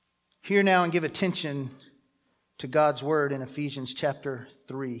Hear now and give attention to God's word in Ephesians chapter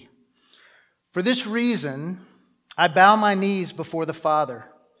 3. For this reason, I bow my knees before the Father,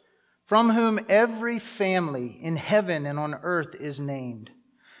 from whom every family in heaven and on earth is named,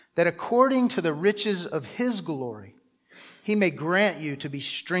 that according to the riches of His glory, He may grant you to be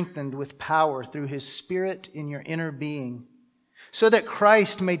strengthened with power through His Spirit in your inner being, so that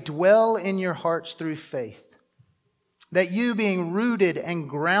Christ may dwell in your hearts through faith, that you, being rooted and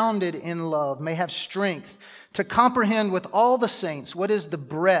grounded in love, may have strength to comprehend with all the saints what is the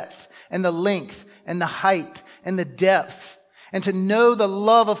breadth and the length and the height and the depth, and to know the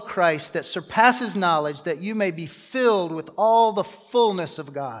love of Christ that surpasses knowledge, that you may be filled with all the fullness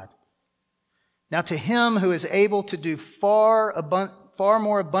of God. Now to Him who is able to do far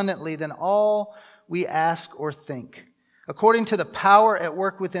more abundantly than all we ask or think, according to the power at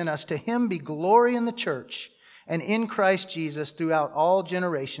work within us, to Him be glory in the church and in Christ Jesus throughout all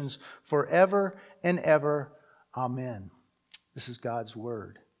generations, forever and ever. Amen. This is God's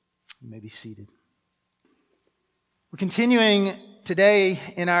word. You may be seated. We're continuing today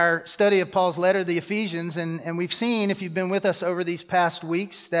in our study of Paul's letter to the Ephesians, and we've seen, if you've been with us over these past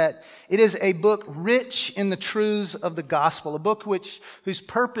weeks, that it is a book rich in the truths of the gospel, a book whose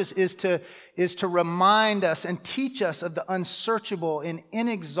purpose is to remind us and teach us of the unsearchable and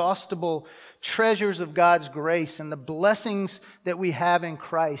inexhaustible treasures of God's grace and the blessings that we have in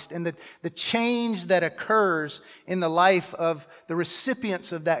Christ, and the change that occurs in the life of the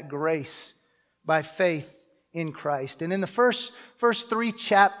recipients of that grace by faith in Christ. And in the first three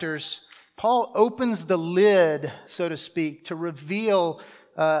chapters, Paul opens the lid, so to speak, to reveal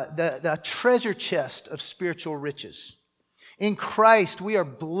the treasure chest of spiritual riches. In Christ, we are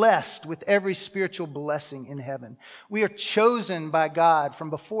blessed with every spiritual blessing in heaven. We are chosen by God from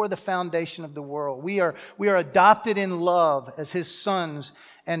before the foundation of the world. We are adopted in love as His sons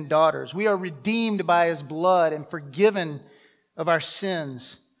and daughters. We are redeemed by His blood and forgiven of our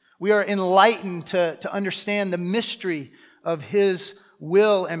sins. We are enlightened to understand the mystery of His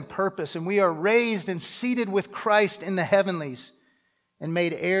will and purpose. And we are raised and seated with Christ in the heavenlies and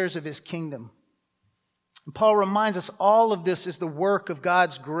made heirs of His kingdom. And Paul reminds us all of this is the work of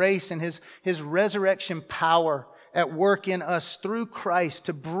God's grace and His resurrection power at work in us through Christ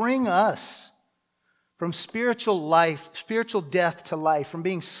to bring us from spiritual death to life, from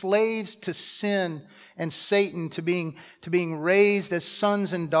being slaves to sin and Satan to being raised as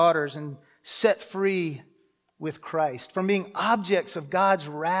sons and daughters and set free with Christ, from being objects of God's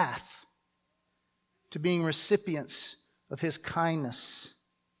wrath to being recipients of His kindness.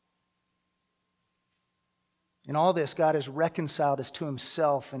 In all this, God has reconciled us to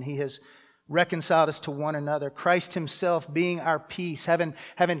Himself, and He has reconciled us to one another. Christ Himself being our peace, having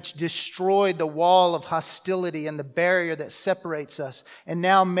destroyed the wall of hostility and the barrier that separates us, and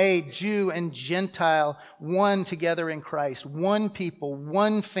now made Jew and Gentile one together in Christ, one people,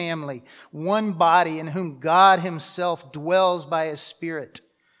 one family, one body, in whom God Himself dwells by His Spirit,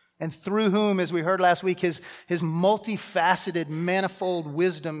 and through whom, as we heard last week, His multifaceted, manifold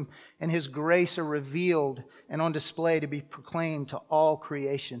wisdom and His grace are revealed and on display to be proclaimed to all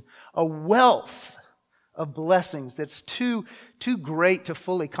creation. A wealth of blessings that's too great to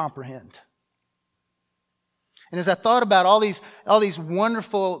fully comprehend. And as I thought about all these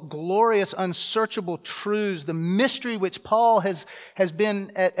wonderful, glorious, unsearchable truths, the mystery which Paul has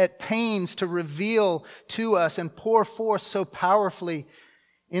been at pains to reveal to us and pour forth so powerfully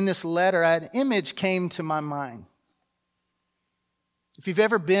in this letter, an image came to my mind. If you've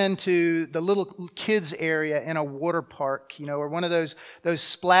ever been to the little kids area in a water park, or one of those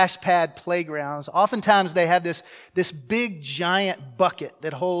splash pad playgrounds, oftentimes they have this big giant bucket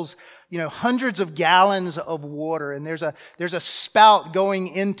that holds, hundreds of gallons of water, and there's a spout going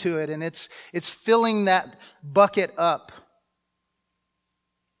into it, and it's filling that bucket up.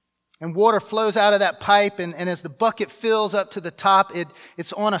 And water flows out of that pipe, and as the bucket fills up to the top,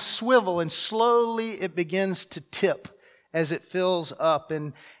 it's on a swivel, and slowly it begins to tip as it fills up.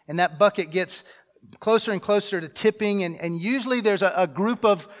 And that bucket gets closer and closer to tipping, and usually there's a group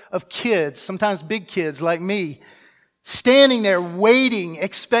of kids, sometimes big kids like me, standing there waiting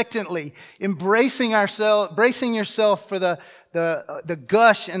expectantly, bracing yourself for the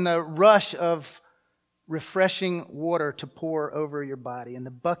gush and the rush of refreshing water to pour over your body. And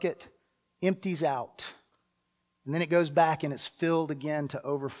the bucket empties out. And then it goes back and it's filled again to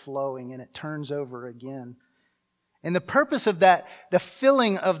overflowing, and it turns over again. And the purpose of that, the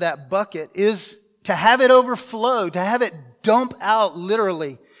filling of that bucket, is to have it overflow, to have it dump out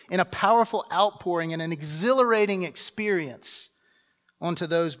literally in a powerful outpouring and an exhilarating experience onto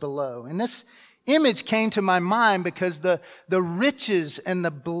those below. And this image came to my mind because the riches and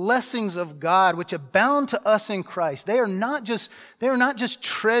the blessings of God which abound to us in Christ, they are not just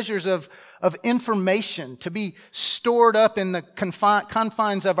treasures of information to be stored up in the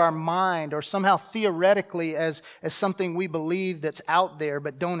confines of our mind or somehow theoretically as something we believe that's out there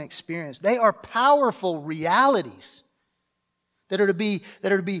but don't experience. They are powerful realities that are to be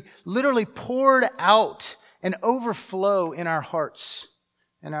literally poured out and overflow in our hearts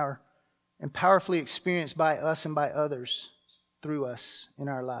and powerfully experienced by us and by others through us in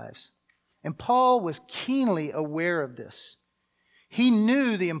our lives. And Paul was keenly aware of this. He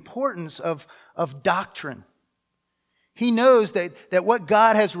knew the importance of doctrine. He knows that what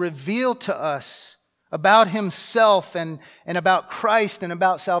God has revealed to us about Himself and about Christ and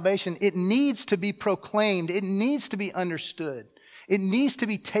about salvation, it needs to be proclaimed. It needs to be understood. It needs to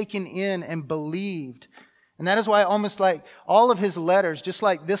be taken in and believed. And that is why almost like all of his letters, just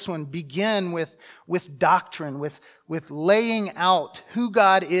like this one, begin with doctrine, with laying out who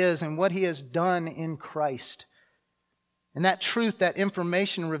God is and what He has done in Christ. And that truth, that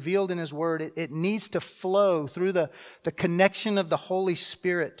information revealed in His Word, it needs to flow through the connection of the Holy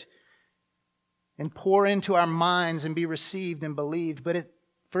Spirit and pour into our minds and be received and believed. But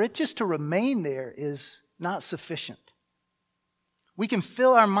for it just to remain there is not sufficient. We can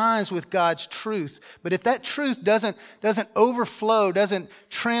fill our minds with God's truth, but if that truth doesn't overflow, doesn't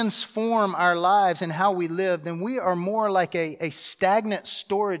transform our lives and how we live, then we are more like a stagnant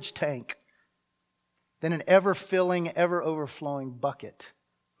storage tank than an ever-filling, ever-overflowing bucket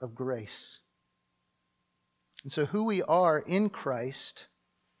of grace. And so who we are in Christ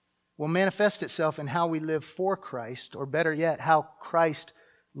will manifest itself in how we live for Christ, or better yet, how Christ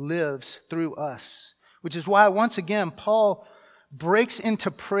lives through us. Which is why, once again, Paul breaks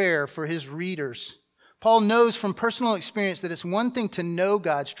into prayer for his readers. Paul knows from personal experience that it's one thing to know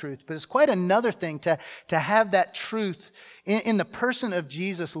God's truth, but it's quite another thing to have that truth in the person of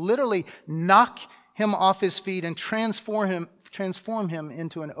Jesus literally knock Him off His feet and transform him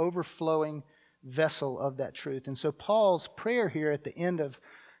into an overflowing vessel of that truth. And so Paul's prayer here at the end of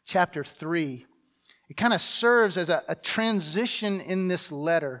chapter 3, it kind of serves as a transition in this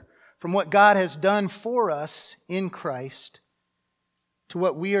letter from what God has done for us in Christ to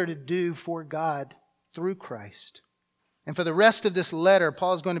what we are to do for God through Christ. And for the rest of this letter,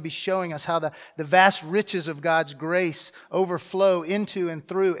 Paul is going to be showing us how the vast riches of God's grace overflow into and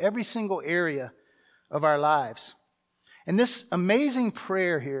through every single area of our lives. And this amazing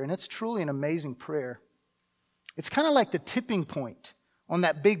prayer here, and it's truly an amazing prayer, it's kind of like the tipping point on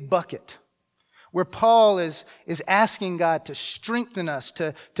that big bucket where Paul is asking God to strengthen us,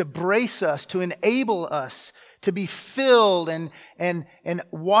 to brace us, to enable us to be filled and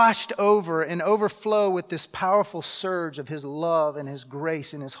washed over and overflow with this powerful surge of His love and His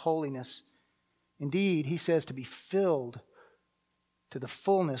grace and His holiness. Indeed, he says to be filled to the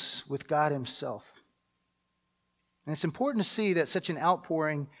fullness with God Himself. And it's important to see that such an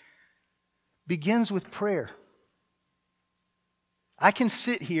outpouring begins with prayer. I can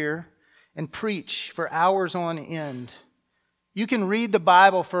sit here and preach for hours on end. You can read the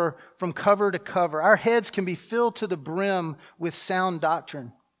Bible from cover to cover. Our heads can be filled to the brim with sound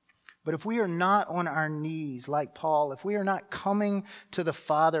doctrine. But if we are not on our knees like Paul, if we are not coming to the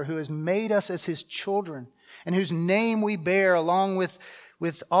Father who has made us as His children and whose name we bear along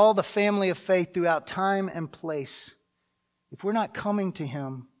with all the family of faith throughout time and place, if we're not coming to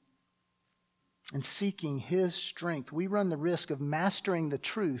Him and seeking His strength, we run the risk of mastering the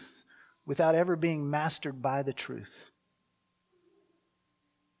truth without ever being mastered by the truth.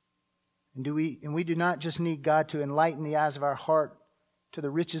 And we do not just need God to enlighten the eyes of our heart to the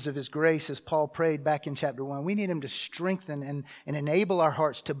riches of His grace, as Paul prayed back in chapter 1. We need Him to strengthen and enable our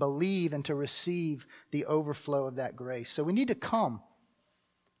hearts to believe and to receive the overflow of that grace. So we need to come,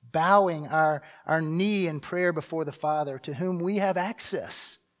 bowing our knee in prayer before the Father, to whom we have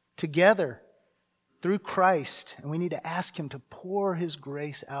access together through Christ. And we need to ask Him to pour His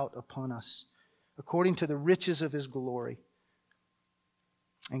grace out upon us according to the riches of His glory.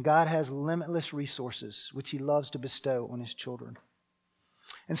 And God has limitless resources which He loves to bestow on His children.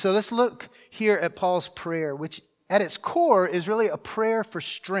 And so let's look here at Paul's prayer, which at its core is really a prayer for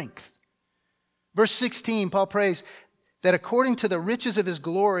strength. Verse 16, Paul prays that according to the riches of His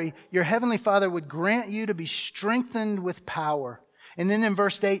glory, your heavenly Father would grant you to be strengthened with power. And then in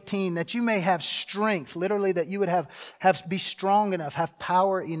verse 18, that you may have strength, literally that you would be strong enough, have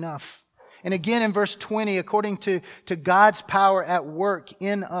power enough. And again in verse 20, according to God's power at work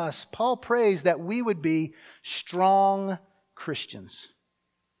in us, Paul prays that we would be strong Christians.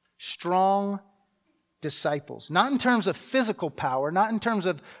 Strong disciples. Not in terms of physical power, not in terms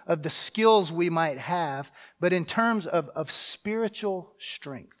of the skills we might have, but in terms of spiritual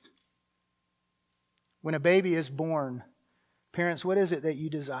strength. When a baby is born, parents, what is it that you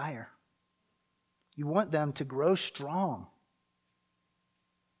desire? You want them to grow strong.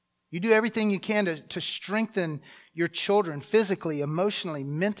 You do everything you can to strengthen your children physically, emotionally,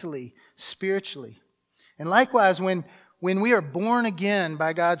 mentally, spiritually. And likewise, when we are born again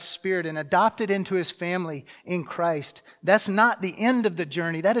by God's Spirit and adopted into His family in Christ, that's not the end of the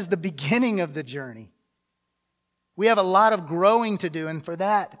journey. That is the beginning of the journey. We have a lot of growing to do, and for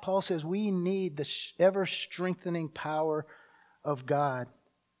that, Paul says we need the ever-strengthening power of God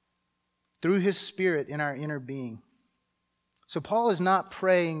through His Spirit in our inner being. So Paul is not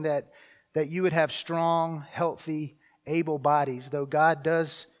praying that you would have strong, healthy, able bodies, though God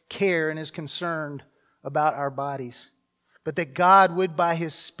does care and is concerned about our bodies, but that God would, by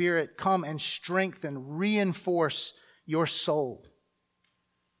His Spirit, come and strengthen, reinforce your soul.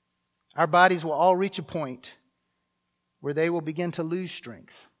 Our bodies will all reach a point where they will begin to lose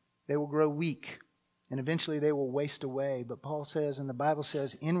strength. They will grow weak, and eventually they will waste away. But Paul says, and the Bible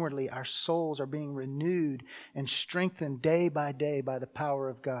says, inwardly our souls are being renewed and strengthened day by day by the power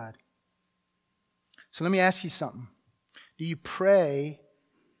of God. So let me ask you something. Do you pray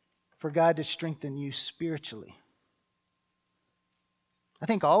for God to strengthen you spiritually? I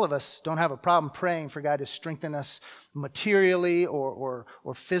think all of us don't have a problem praying for God to strengthen us materially or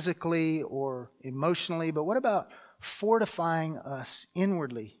physically or emotionally, but what about fortifying us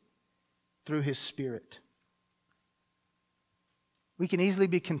inwardly through His Spirit? We can easily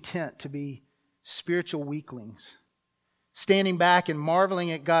be content to be spiritual weaklings, standing back and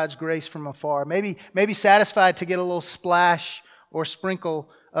marveling at God's grace from afar, maybe satisfied to get a little splash or sprinkle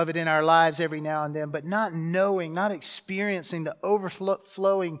of it in our lives every now and then, but not knowing, not experiencing the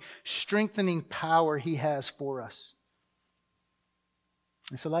overflowing, strengthening power He has for us.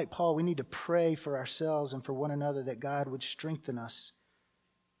 And so like Paul, we need to pray for ourselves and for one another that God would strengthen us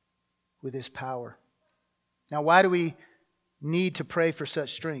with His power. Now, why do we need to pray for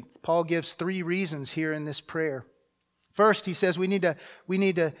such strength? Paul gives 3 reasons here in this prayer. First, he says we need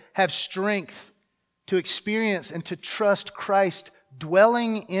to have strength to experience and to trust Christ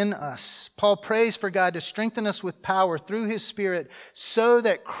dwelling in us. Paul prays for God to strengthen us with power through His Spirit so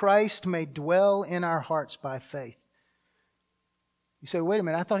that Christ may dwell in our hearts by faith. You say, wait a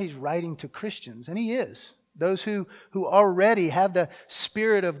minute, I thought he's writing to Christians, and he is. Those who already have the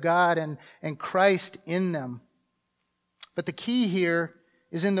Spirit of God and Christ in them. But the key here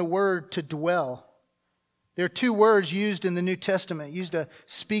is in the word to dwell. There are 2 words used in the New Testament, used to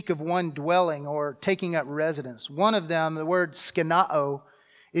speak of one dwelling or taking up residence. One of them, the word skenao,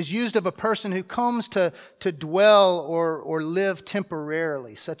 is used of a person who comes to dwell or live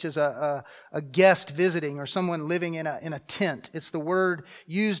temporarily, such as a guest visiting or someone living in a tent. It's the word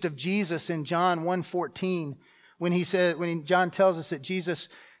used of Jesus in John 1:14 when John tells us that Jesus,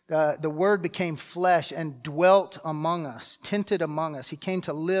 the Word became flesh and dwelt among us, tented among us. He came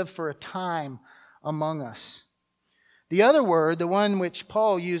to live for a time among us. The other word, the one which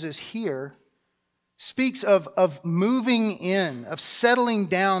Paul uses here, speaks of moving in, of settling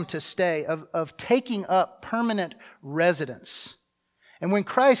down to stay, of taking up permanent residence. And when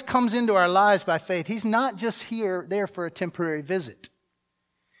Christ comes into our lives by faith, He's not just there for a temporary visit.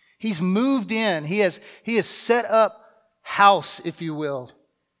 He's moved in. He has set up house, if you will,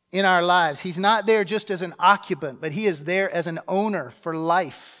 in our lives. He's not there just as an occupant, but He is there as an owner for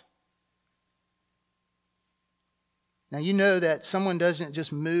life. Now you know that someone doesn't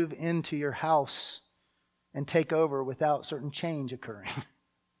just move into your house and take over without certain change occurring.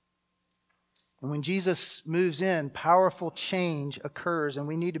 And when Jesus moves in, powerful change occurs, and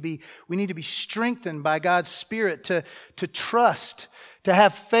we need to be strengthened by God's Spirit to trust, to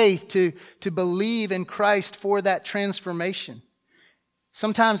have faith, to believe in Christ for that transformation.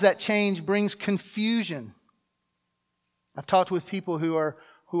 Sometimes that change brings confusion. I've talked with people who are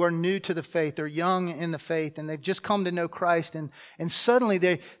new to the faith, they're young in the faith, and they've just come to know Christ, and suddenly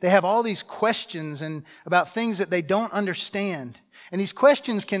they have all these questions and about things that they don't understand. And these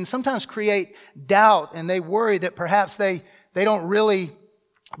questions can sometimes create doubt, and they worry that perhaps they don't really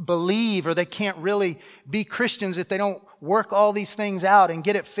believe, or they can't really be Christians if they don't work all these things out and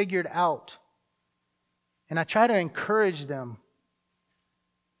get it figured out. And I try to encourage them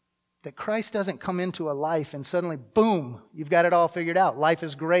that Christ doesn't come into a life and suddenly, boom, you've got it all figured out. Life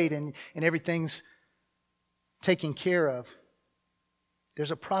is great and everything's taken care of. There's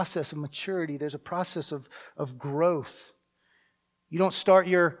a process of maturity. There's a process of growth. You don't start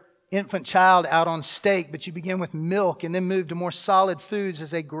your infant child out on steak, but you begin with milk and then move to more solid foods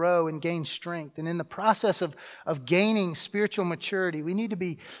as they grow and gain strength. And in the process of gaining spiritual maturity, we need to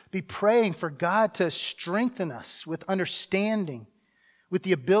be praying for God to strengthen us with understanding, with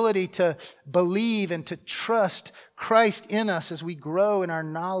the ability to believe and to trust Christ in us as we grow in our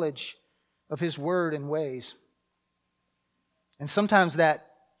knowledge of His Word and ways. And sometimes that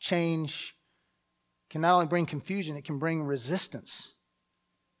change can not only bring confusion, it can bring resistance.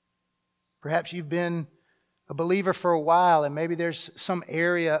 Perhaps you've been a believer for a while, and maybe there's some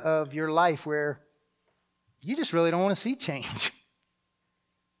area of your life where you just really don't want to see change.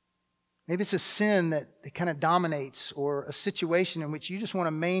 Maybe it's a sin that kind of dominates, or a situation in which you just want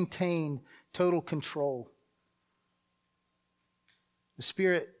to maintain total control. The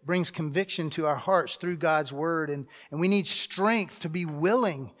Spirit brings conviction to our hearts through God's Word, and we need strength to be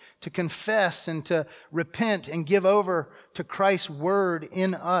willing to confess and to repent and give over to Christ's Word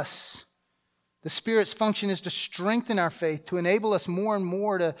in us. The Spirit's function is to strengthen our faith, to enable us more and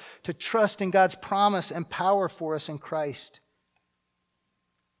more to trust in God's promise and power for us in Christ.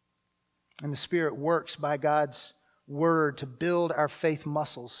 And the Spirit works by God's Word to build our faith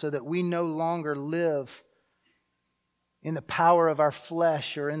muscles so that we no longer live in the power of our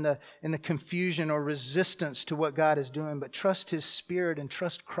flesh or in the confusion or resistance to what God is doing, but trust His Spirit and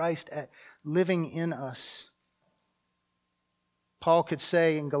trust Christ at living in us. Paul could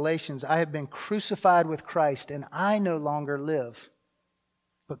say in Galatians, I have been crucified with Christ, and I no longer live,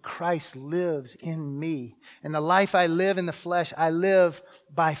 but Christ lives in me. And the life I live in the flesh, I live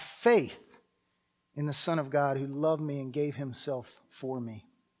by faith in the Son of God who loved me and gave Himself for me.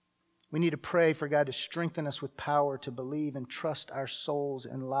 We need to pray for God to strengthen us with power to believe and trust our souls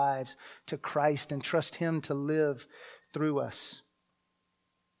and lives to Christ and trust Him to live through us.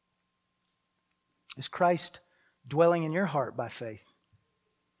 Is Christ dwelling in your heart by faith?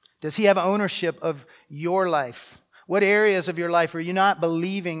 Does He have ownership of your life? What areas of your life are you not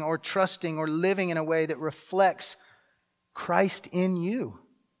believing or trusting or living in a way that reflects Christ in you?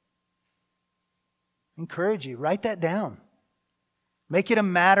 I encourage you, write that down. Make it a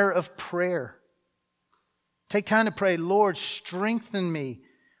matter of prayer. Take time to pray, Lord, strengthen me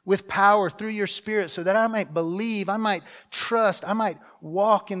with power through your Spirit so that I might believe, I might trust, I might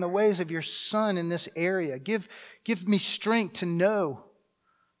walk in the ways of your Son in this area. Give me strength to know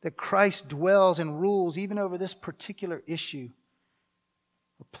that Christ dwells and rules even over this particular issue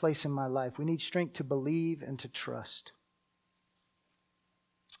or place in my life. We need strength to believe and to trust.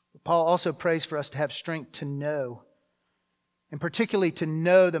 Paul also prays for us to have strength to know, and particularly to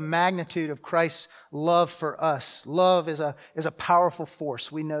know the magnitude of Christ's love for us. Love is a powerful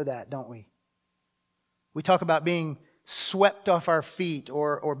force. We know that, don't we? We talk about being swept off our feet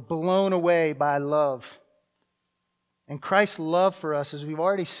or blown away by love. And Christ's love for us, as we've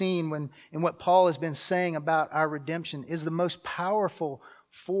already seen in what Paul has been saying about our redemption, is the most powerful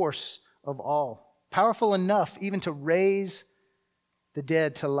force of all. Powerful enough even to raise the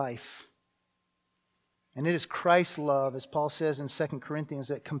dead to life. And it is Christ's love, as Paul says in 2 Corinthians,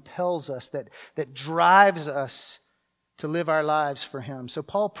 that compels us, that drives us to live our lives for Him. So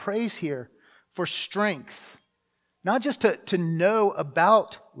Paul prays here for strength, not just to know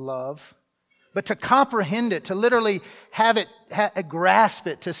about love, but to comprehend it, to literally have it, grasp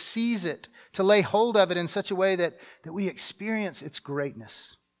it, to seize it, to lay hold of it in such a way that we experience its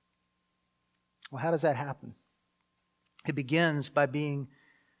greatness. Well, how does that happen? It begins by being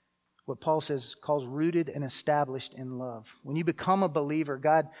what Paul calls rooted and established in love. When you become a believer,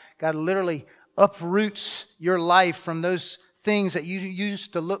 God literally uproots your life from those things that you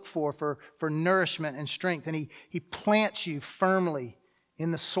used to look for nourishment and strength. And He plants you firmly in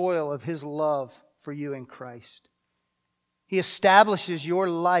the soil of His love for you in Christ. He establishes your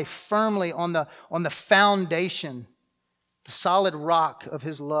life firmly on the foundation, the solid rock of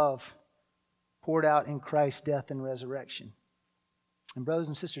His love poured out in Christ's death and resurrection. And brothers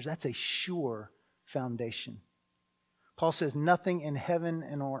and sisters, that's a sure foundation. Paul says nothing in heaven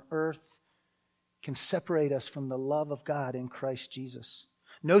and on earth can separate us from the love of God in Christ Jesus.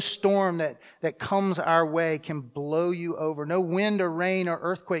 No storm that comes our way can blow you over. No wind or rain or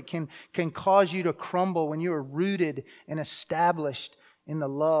earthquake can cause you to crumble when you are rooted and established in the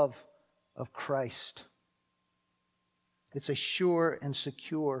love of Christ. It's a sure and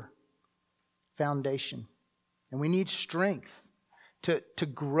secure foundation. And we need strength to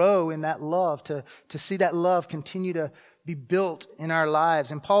grow in that love, to see that love continue to be built in our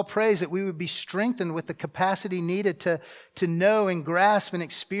lives. And Paul prays that we would be strengthened with the capacity needed to know and grasp and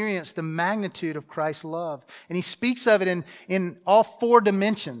experience the magnitude of Christ's love. And he speaks of it in all four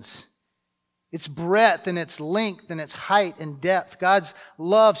dimensions. its breadth and its length and its height and depth. God's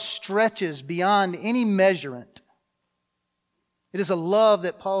love stretches beyond any measurement. It is a love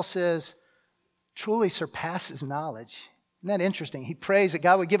that Paul says truly surpasses knowledge. Isn't that interesting? He prays that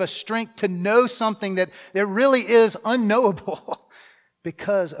God would give us strength to know something that really is unknowable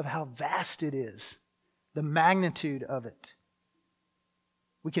because of how vast it is, the magnitude of it.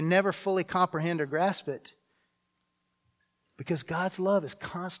 We can never fully comprehend or grasp it because God's love is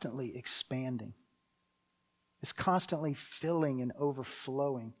constantly expanding. It's constantly filling and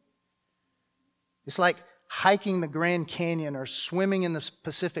overflowing. It's like hiking the Grand Canyon or swimming in the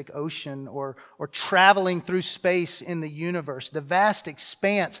Pacific Ocean or traveling through space in the universe. The vast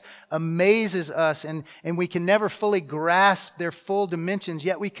expanse amazes us and we can never fully grasp their full dimensions,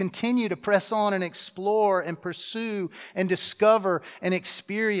 yet we continue to press on and explore and pursue and discover and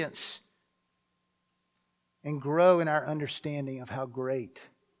experience and grow in our understanding of how great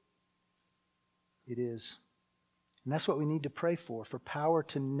it is. And that's what we need to pray for power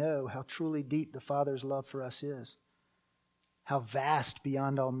to know how truly deep the Father's love for us is, how vast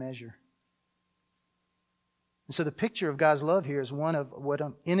beyond all measure. And so the picture of God's love here is one of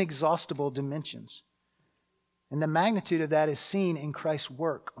inexhaustible dimensions. And the magnitude of that is seen in Christ's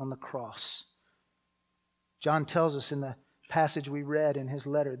work on the cross. John tells us in the passage we read in his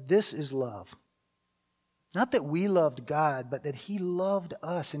letter, this is love. Not that we loved God, but that He loved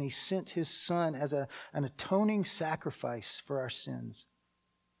us and He sent His Son as an atoning sacrifice for our sins.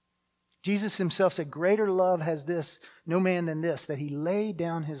 Jesus Himself said, greater love has no man than this, that He laid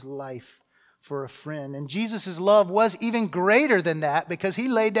down His life for a friend. And Jesus' love was even greater than that because He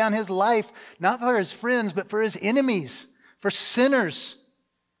laid down His life not for His friends, but for His enemies, for sinners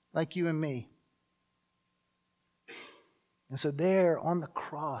like you and me. And so there on the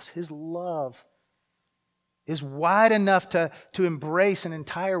cross, His love is wide enough to embrace an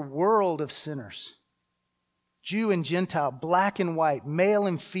entire world of sinners. Jew and Gentile, black and white, male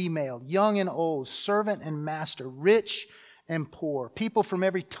and female, young and old, servant and master, rich and poor, people from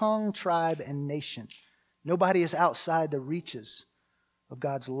every tongue, tribe, and nation. Nobody is outside the reaches of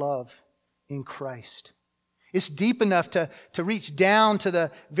God's love in Christ. It's deep enough to reach down to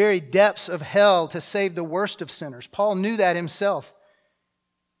the very depths of hell to save the worst of sinners. Paul knew that himself.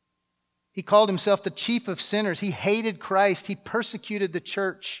 He called himself the chief of sinners. He hated Christ. He persecuted the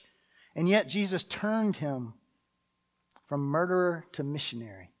church. And yet Jesus turned him from murderer to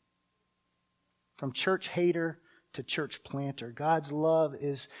missionary, from church hater to church planter. God's love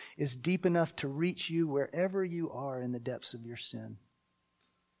is deep enough to reach you wherever you are in the depths of your sin.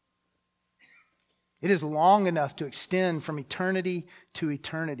 It is long enough to extend from eternity to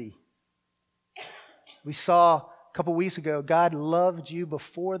eternity. We saw a couple weeks ago, God loved you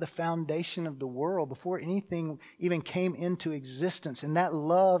before the foundation of the world, before anything even came into existence. And that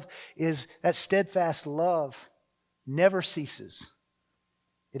love that steadfast love never ceases.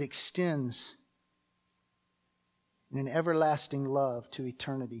 It extends in an everlasting love to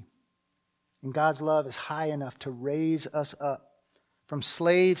eternity. And God's love is high enough to raise us up from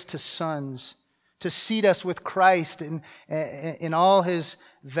slaves to sons, to seat us with Christ in all His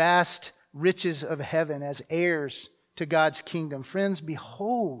vast riches of heaven as heirs to God's kingdom. Friends,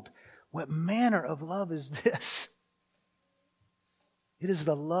 behold, what manner of love is this? It is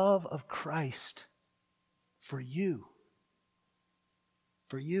the love of Christ for you.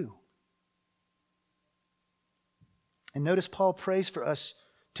 For you. And notice Paul prays for us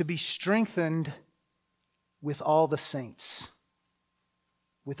to be strengthened with all the saints.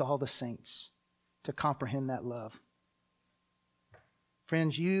 With all the saints to comprehend that love.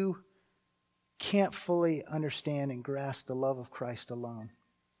 Friends, you can't fully understand and grasp the love of Christ alone.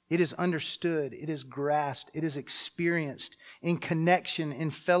 It is understood, it is grasped, it is experienced in connection, in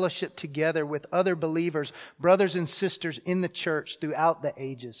fellowship together with other believers, brothers and sisters in the church throughout the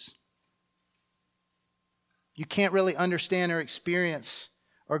ages. You can't really understand or experience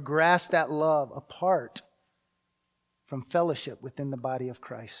or grasp that love apart from fellowship within the body of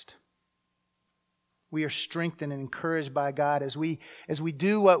Christ. We are strengthened and encouraged by God as we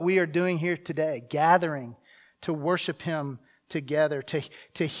do what we are doing here today, gathering to worship Him together,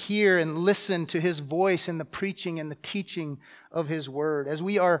 to hear and listen to His voice in the preaching and the teaching of His Word, as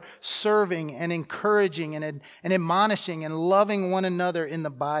we are serving and encouraging and admonishing and loving one another in the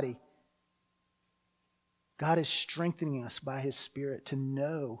body. God is strengthening us by His Spirit to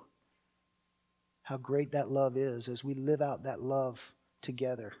know how great that love is as we live out that love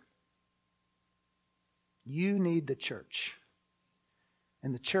together. You need the church,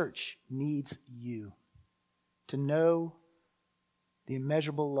 and the church needs you to know the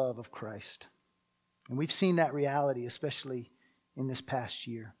immeasurable love of Christ. And we've seen that reality, especially in this past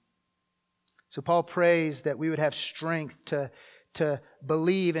year. So Paul prays that we would have strength to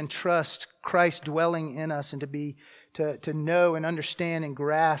believe and trust Christ dwelling in us, and to know and understand and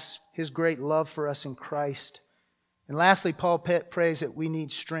grasp His great love for us in Christ. And lastly, Paul prays that we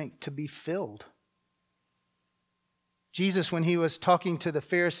need strength to be filled. Jesus, when He was talking to the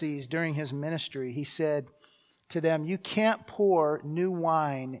Pharisees during His ministry, He said to them, "You can't pour new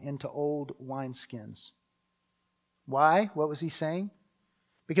wine into old wineskins." Why? What was He saying?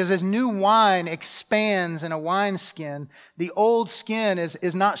 Because as new wine expands in a wineskin, the old skin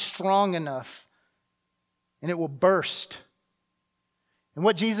is not strong enough, and it will burst. And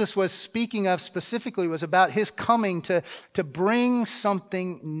what Jesus was speaking of specifically was about His coming to bring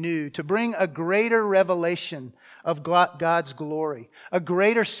something new, to bring a greater revelation of God's glory, a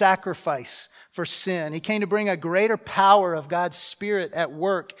greater sacrifice for sin. He came to bring a greater power of God's Spirit at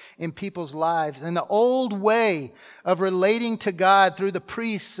work in people's lives. And the old way of relating to God through the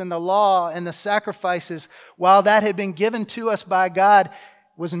priests and the law and the sacrifices, while that had been given to us by God,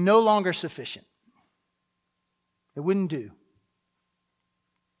 was no longer sufficient. It wouldn't do.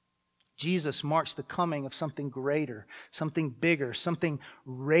 Jesus marks the coming of something greater, something bigger, something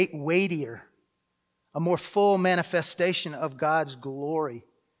weightier, a more full manifestation of God's glory.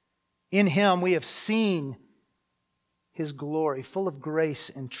 In Him we have seen His glory, full of grace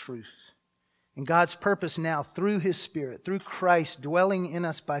and truth. And God's purpose now, through His Spirit, through Christ dwelling in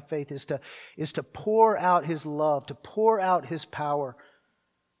us by faith, is to pour out His love, to pour out His power,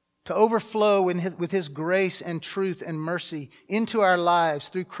 to overflow with His grace and truth and mercy into our lives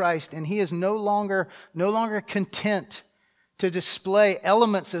through Christ. And He is no longer content to display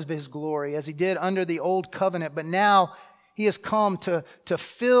elements of His glory as He did under the old covenant, but now He has come to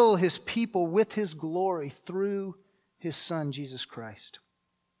fill His people with His glory through His Son, Jesus Christ.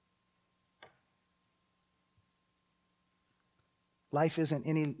 Life isn't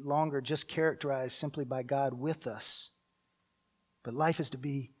any longer just characterized simply by God with us, but life is to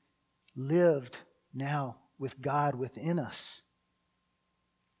be lived now with God within us.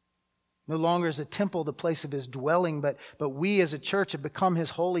 No longer is the temple the place of His dwelling, but we as a church have become His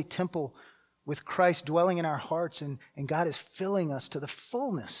holy temple with Christ dwelling in our hearts, and God is filling us to the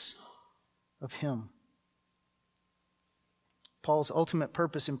fullness of Him. Paul's ultimate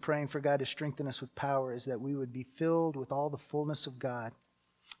purpose in praying for God to strengthen us with power is that we would be filled with all the fullness of God.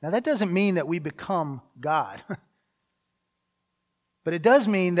 Now that doesn't mean that we become God. But it does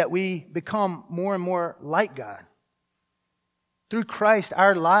mean that we become more and more like God. Through Christ,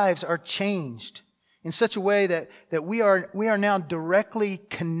 our lives are changed in such a way that we are now directly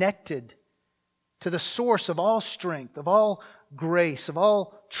connected to the source of all strength, of all grace, of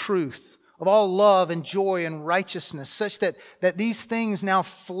all truth, of all love and joy and righteousness, such that these things now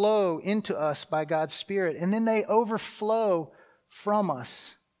flow into us by God's Spirit, and then they overflow from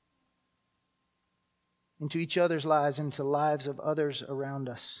us into each other's lives, into the lives of others around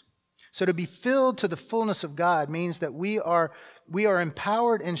us. So to be filled to the fullness of God means that we are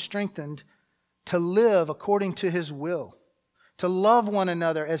empowered and strengthened to live according to His will, to love one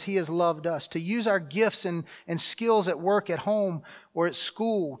another as He has loved us, to use our gifts and skills at work, at home, or at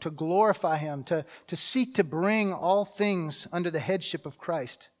school to glorify Him, to seek to bring all things under the headship of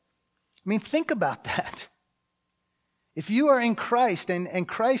Christ. I mean, think about that. If you are in Christ and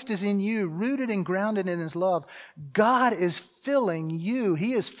Christ is in you, rooted and grounded in His love, God is filling you.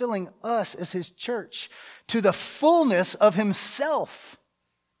 He is filling us as His church to the fullness of Himself.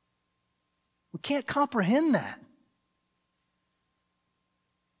 We can't comprehend that.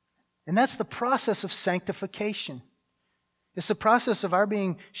 And that's the process of sanctification. It's the process of our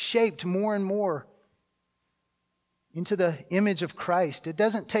being shaped more and more into the image of Christ. It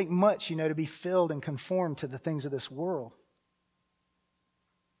doesn't take much, to be filled and conformed to the things of this world.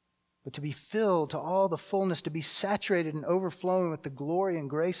 But to be filled to all the fullness, to be saturated and overflowing with the glory and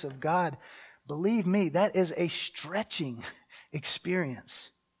grace of God, believe me, that is a stretching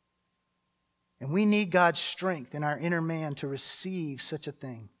experience. And we need God's strength in our inner man to receive such a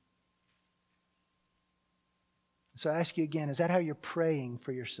thing. So I ask you again, is that how you're praying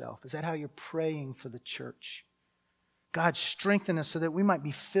for yourself? Is that how you're praying for the church? God, strengthen us so that we might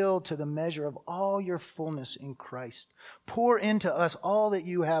be filled to the measure of all your fullness in Christ. Pour into us all that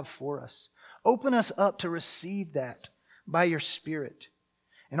you have for us. Open us up to receive that by your Spirit.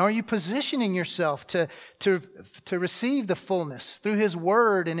 And are you positioning yourself to receive the fullness through His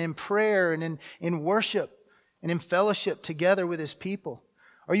Word and in prayer and in worship and in fellowship together with His people?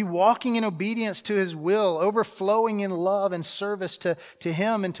 Are you walking in obedience to His will, overflowing in love and service to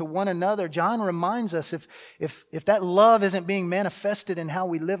Him and to one another? John reminds us if that love isn't being manifested in how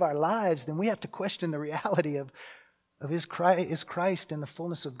we live our lives, then we have to question the reality of is Christ and the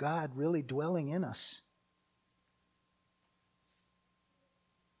fullness of God really dwelling in us?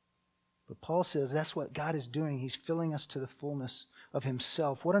 But Paul says that's what God is doing. He's filling us to the fullness of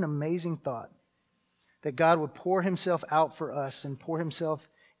Himself. What an amazing thought, that God would pour Himself out for us and pour Himself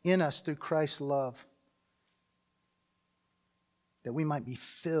in us through Christ's love, that we might be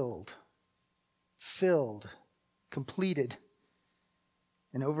filled, completed,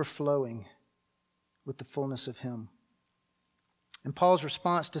 and overflowing with the fullness of Him. And Paul's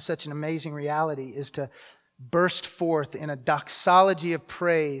response to such an amazing reality is to burst forth in a doxology of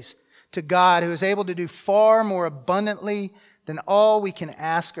praise to God, who is able to do far more abundantly than all we can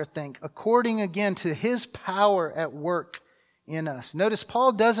ask or think, according again to His power at work in us. Notice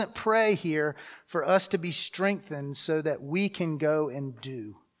Paul doesn't pray here for us to be strengthened so that we can go and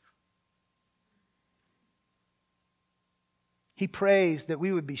do. He prays that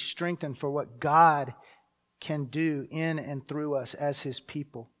we would be strengthened for what God can do in and through us as His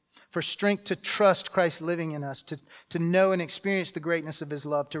people. For strength to trust Christ living in us, to know and experience the greatness of His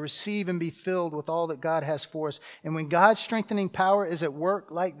love, to receive and be filled with all that God has for us. And when God's strengthening power is at work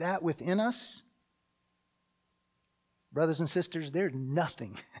like that within us, brothers and sisters, there's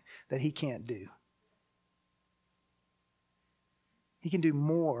nothing that He can't do. He can do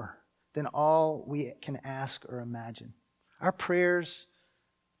more than all we can ask or imagine. Our prayers,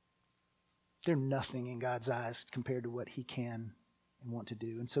 they're nothing in God's eyes compared to what He can and want to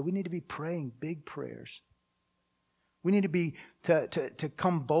do. And so we need to be praying big prayers. We need to be to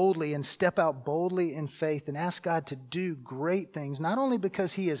come boldly and step out boldly in faith and ask God to do great things, not only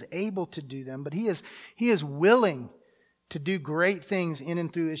because He is able to do them, but He is willing to do great things in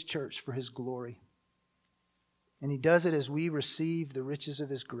and through His church for His glory. And He does it as we receive the riches of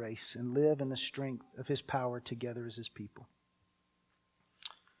His grace and live in the strength of His power together as His people.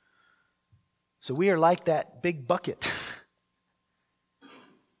 So we are like that big bucket,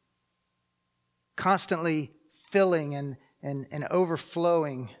 constantly filling and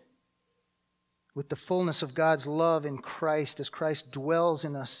overflowing with the fullness of God's love in Christ as Christ dwells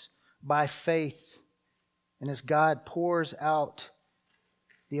in us by faith and as God pours out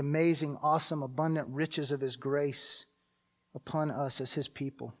the amazing, awesome, abundant riches of His grace upon us as His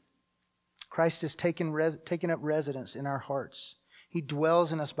people. Christ has taken up residence in our hearts. He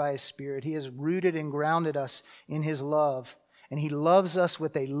dwells in us by His Spirit. He has rooted and grounded us in His love. And He loves us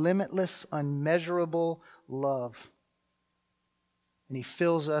with a limitless, unmeasurable love. And He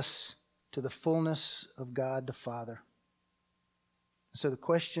fills us to the fullness of God the Father. So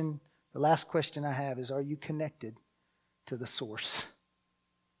the last question I have is, are you connected to the source?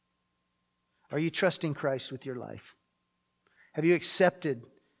 Are you trusting Christ with your life? Have you accepted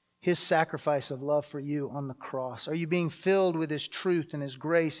His sacrifice of love for you on the cross? Are you being filled with His truth and His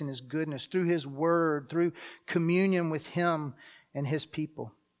grace and His goodness through His Word, through communion with Him and His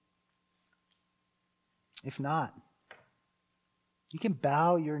people? If not, you can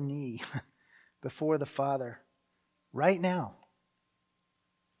bow your knee before the Father right now.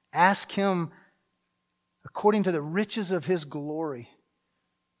 Ask Him, according to the riches of His glory,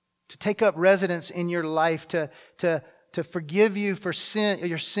 to take up residence in your life, to forgive you for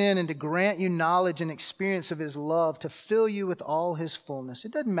your sin, and to grant you knowledge and experience of His love, to fill you with all His fullness.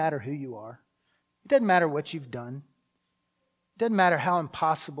 It doesn't matter who you are. It doesn't matter what you've done. It doesn't matter how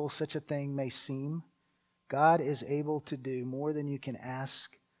impossible such a thing may seem. God is able to do more than you can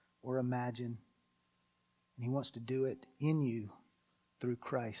ask or imagine. And He wants to do it in you through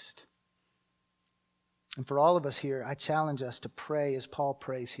Christ. And for all of us here, I challenge us to pray as Paul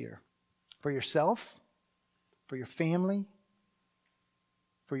prays here. For yourself, for your family,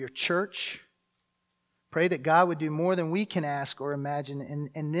 for your church. Pray that God would do more than we can ask or imagine.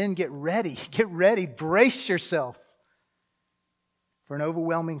 And then get ready, brace yourself for an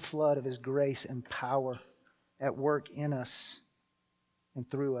overwhelming flood of His grace and power at work in us and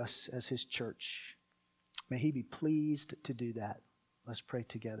through us as His church. May He be pleased to do that. Let's pray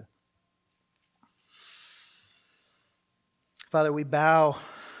together. Father, we bow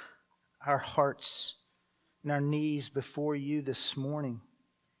our hearts and our knees before You this morning.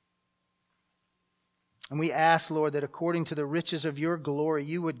 And we ask, Lord, that according to the riches of Your glory,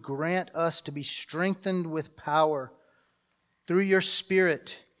 You would grant us to be strengthened with power through Your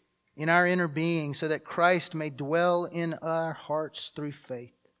Spirit in our inner being, so that Christ may dwell in our hearts through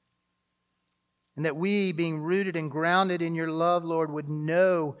faith. And that we, being rooted and grounded in Your love, Lord, would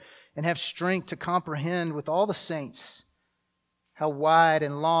know and have strength to comprehend with all the saints how wide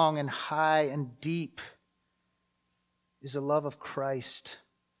and long and high and deep is the love of Christ.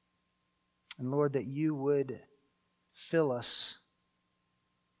 And Lord, that You would fill us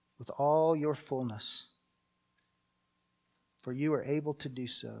with all Your fullness. for you are able to do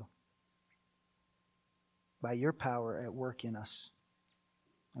so by your power at work in us.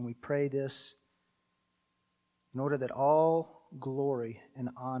 And we pray this in order that all glory and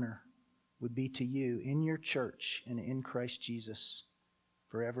honor would be to you in your church and in Christ Jesus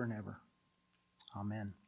forever and ever. Amen.